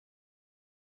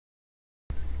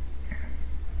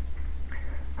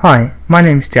Hi, my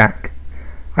name's Jack.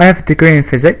 I have a degree in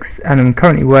physics and I'm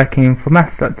currently working for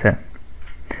Maths Doctor.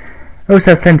 I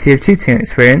also have plenty of tutoring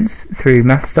experience through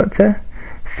Maths Doctor,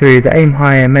 through the Aim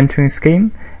Higher mentoring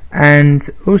scheme, and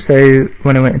also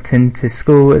when I went into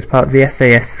school as part of the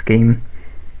SAS scheme.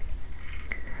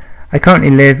 I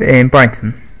currently live in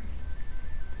Brighton.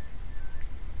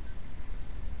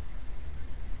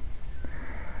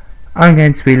 I'm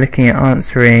going to be looking at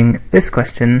answering this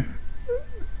question,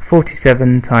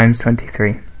 47 times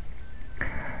 23.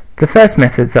 The first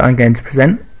method that I'm going to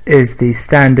present is the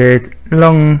standard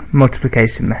long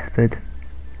multiplication method.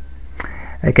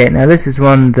 Okay, now this is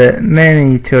one that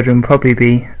many children will probably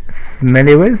be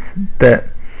familiar with, but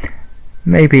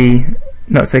maybe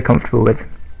not so comfortable with.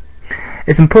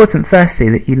 It's important firstly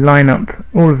that you line up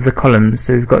all of the columns,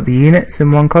 so we've got the units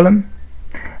in one column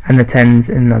and the tens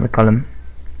in another column.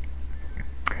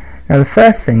 Now the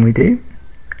first thing we do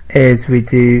is we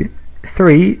do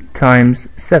 3 times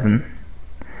 7.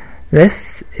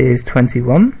 This is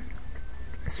 21,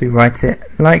 so we write it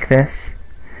like this,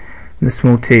 with a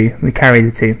small 2, we carry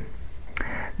the 2.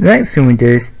 The next thing we do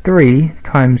is 3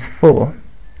 times 4,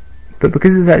 but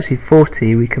because it's actually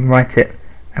 40 we can write it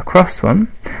across one,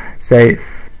 so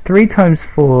 3 times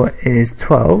 4 is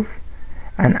 12,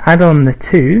 and add on the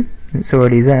 2 that's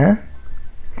already there,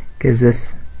 gives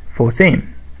us 14.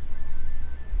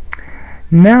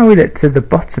 Now we look to the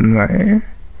bottom row,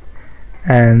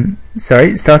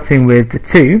 starting with the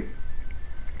 2,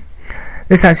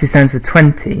 this actually stands for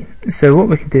 20, so what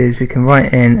we can do is we can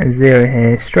write in a 0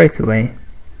 here straight away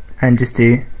and just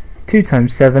do 2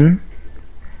 times 7,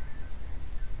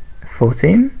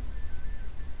 14,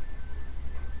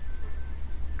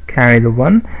 carry the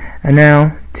 1, and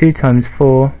now 2 times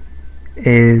 4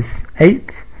 is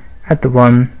 8, add the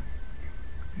 1,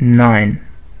 9.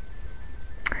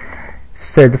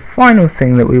 So the final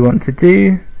thing that we want to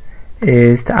do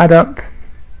is to add up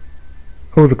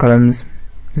all the columns.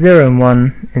 0 and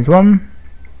 1 is 1,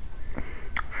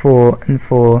 4 and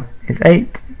 4 is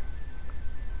 8,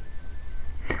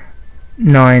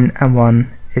 9 and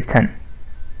 1 is 10.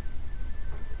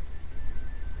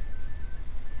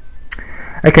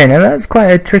 Okay, now that's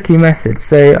quite a tricky method,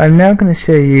 so I'm now going to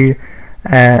show you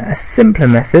a simpler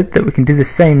method that we can do the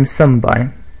same sum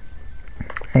by.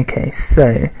 Okay,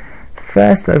 so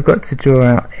first I've got to draw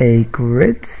out a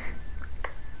grid.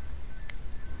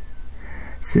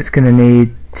 So it's going to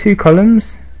need 2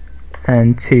 columns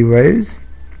and 2 rows.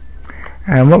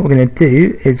 And what we're going to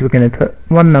do is we're going to put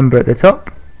one number at the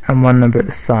top and one number at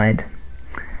the side.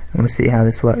 And we'll see how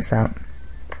this works out.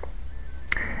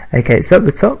 Okay, so at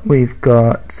the top we've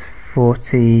got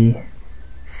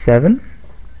 47.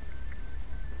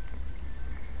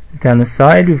 Down the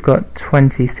side we've got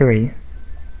 23.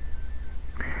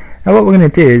 Now what we're going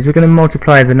to do is we're going to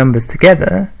multiply the numbers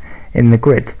together in the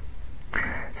grid.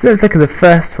 So let's look at the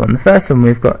first one. The first one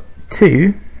we've got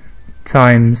 2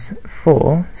 times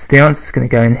 4, so the answer is going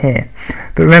to go in here.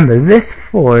 But remember, this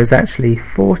 4 is actually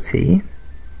 40,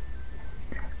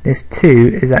 this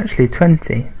 2 is actually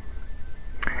 20.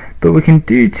 But we can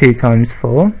do 2 times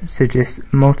 4, so just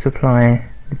multiply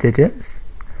the digits,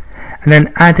 and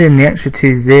then add in the extra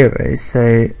 2 zeros,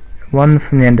 so 1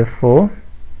 from the end of 4,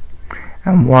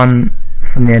 and 1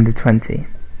 from the end of 20.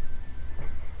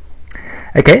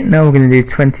 Okay, now we're going to do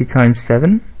 20 times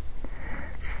 7.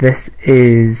 So this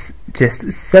is just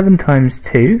 7 times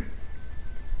 2,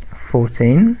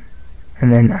 14,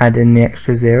 and then add in the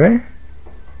extra 0.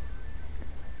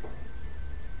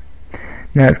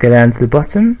 Now let's go down to the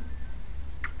bottom.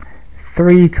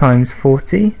 3 times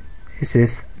 40 is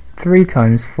just 3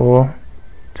 times 4,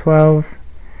 12,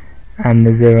 and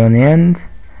the 0 on the end.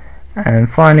 And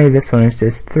finally this one is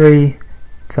just 3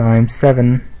 times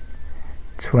 7,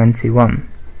 21.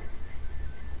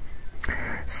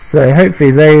 So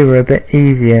hopefully they were a bit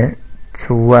easier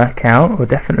to work out, or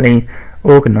definitely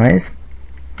organise.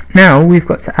 Now we've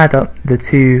got to add up the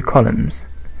 2 columns,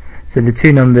 so the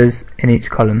 2 numbers in each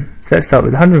column. So let's start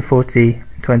with 140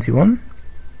 and 21.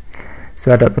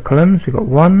 So add up the columns, we've got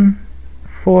 1,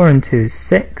 4 and 2 is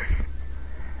 6,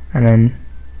 and then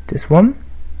just 1.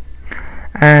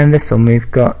 And this one we've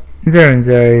got 0 and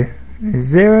 0 is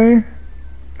 0,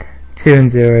 2 and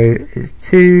 0 is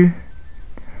 2,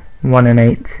 1 and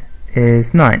 8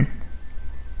 is 9.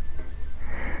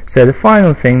 So the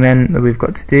final thing then that we've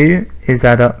got to do is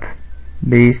add up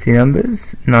these 2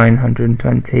 numbers,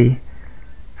 920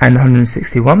 and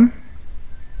 161.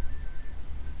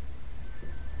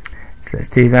 So let's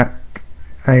do that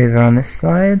over on this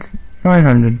side.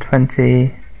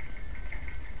 920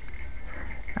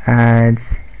 add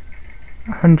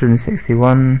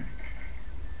 161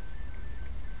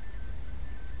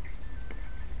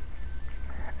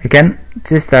 Again,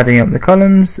 just adding up the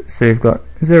columns, so we've got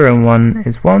 0 and 1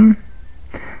 is 1,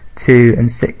 2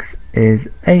 and 6 is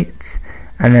 8,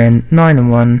 and then 9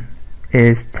 and 1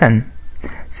 is 10.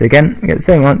 So again, we get the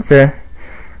same answer,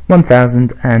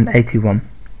 1081.